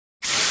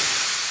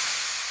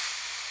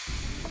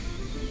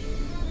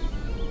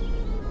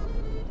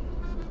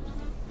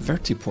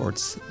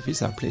Vertiports,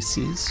 these are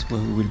places where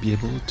we will be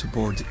able to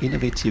board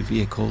innovative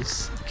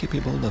vehicles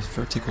capable of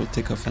vertical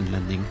takeoff and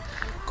landing,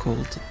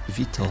 called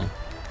VTOL.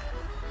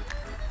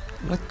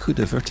 What could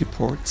a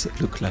vertiport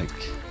look like?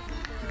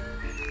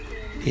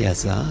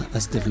 EASA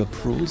has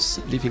developed rules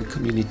leaving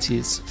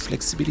communities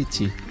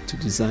flexibility to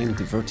design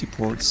the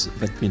vertiports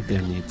that meet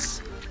their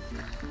needs.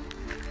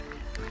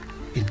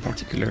 In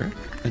particular,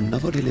 a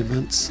novel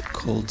element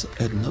called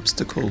an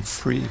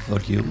obstacle-free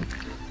volume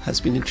has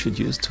been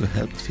introduced to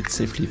help fit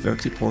safely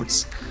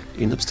vertiports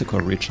in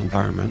obstacle-rich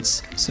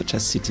environments such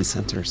as city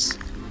centers.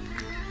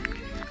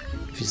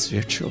 This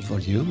virtual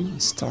volume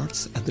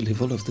starts at the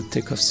level of the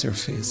takeoff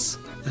surface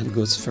and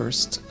goes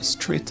first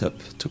straight up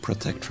to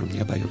protect from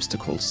nearby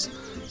obstacles,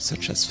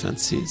 such as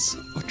fences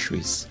or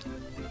trees.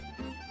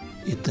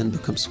 It then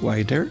becomes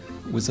wider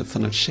with a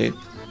funnel shape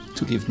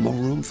to leave more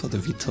room for the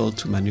VTOL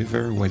to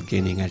maneuver while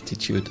gaining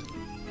altitude.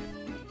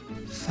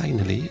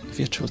 Finally,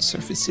 virtual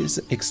surfaces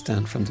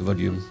extend from the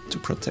volume to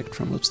protect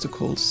from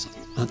obstacles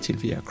until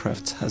the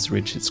aircraft has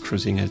reached its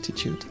cruising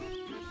altitude.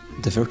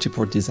 The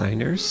vertiport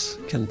designers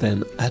can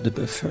then add a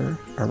buffer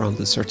around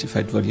the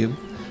certified volume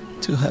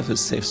to have a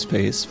safe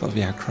space for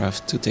the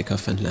aircraft to take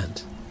off and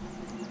land.